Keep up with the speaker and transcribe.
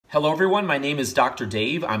Hello everyone, my name is Dr.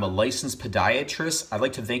 Dave. I'm a licensed podiatrist. I'd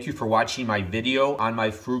like to thank you for watching my video on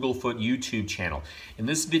my Frugal Foot YouTube channel. In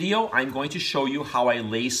this video, I'm going to show you how I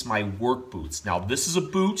lace my work boots. Now this is a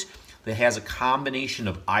boot that has a combination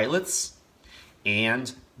of eyelets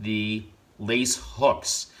and the lace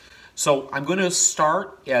hooks. So I'm going to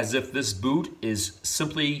start as if this boot is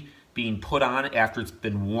simply being put on after it's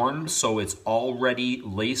been worn, so it's already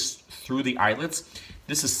laced through the eyelets.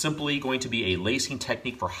 This is simply going to be a lacing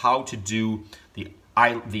technique for how to do the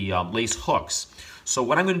lace hooks. So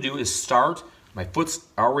what I'm going to do is start, my foot's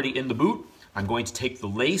already in the boot, I'm going to take the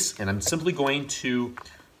lace and I'm simply going to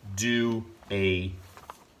do a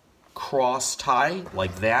cross tie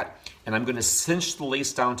like that, and I'm going to cinch the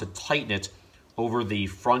lace down to tighten it over the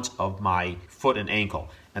front of my foot and ankle.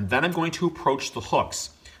 And then I'm going to approach the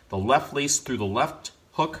hooks. The left lace through the left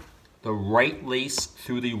hook, the right lace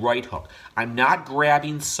through the right hook. I'm not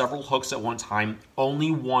grabbing several hooks at one time,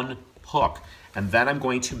 only one hook. And then I'm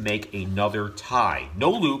going to make another tie.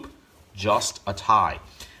 No loop, just a tie.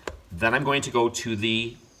 Then I'm going to go to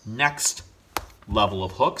the next level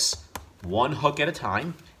of hooks, one hook at a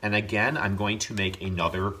time. And again, I'm going to make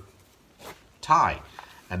another tie.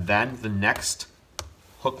 And then the next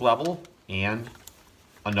hook level and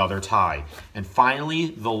another tie. And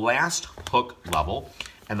finally, the last hook level,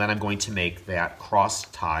 and then I'm going to make that cross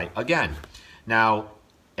tie again. Now,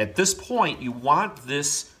 at this point, you want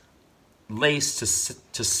this lace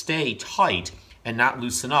to stay tight and not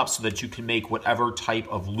loosen up so that you can make whatever type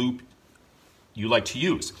of loop you like to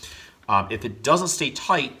use. If it doesn't stay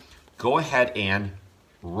tight, go ahead and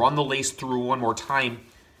run the lace through one more time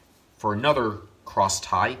for another cross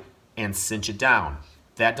tie and cinch it down.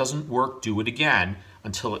 If that doesn't work, do it again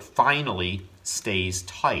until it finally stays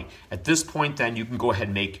tight. At this point, then you can go ahead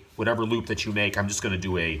and make whatever loop that you make. I'm just going to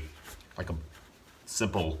do a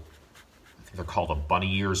simple, I think they're called a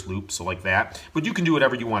bunny ears loop, so like that. But you can do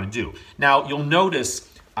whatever you want to do. Now you'll notice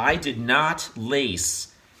I did not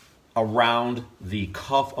lace around the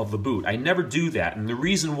cuff of the boot. I never do that, and the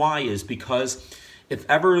reason why is because if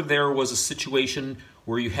ever there was a situation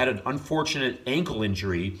where you had an unfortunate ankle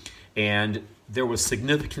injury and there was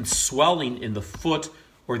significant swelling in the foot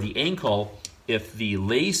or the ankle, if the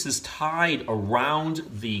lace is tied around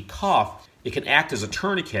the cuff, it can act as a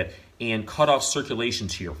tourniquet and cut off circulation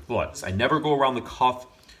to your foot. I never go around the cuff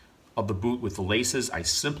of the boot with the laces. I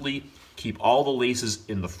simply keep all the laces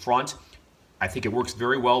in the front. I think it works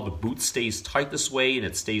very well. The boot stays tight this way, and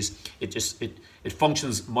it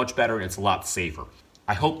functions much better, and it's a lot safer.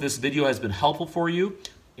 I hope this video has been helpful for you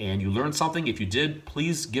and you learned something. If you did,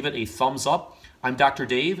 please give it a thumbs up. I'm Dr.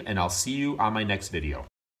 Dave, and I'll see you on my next video.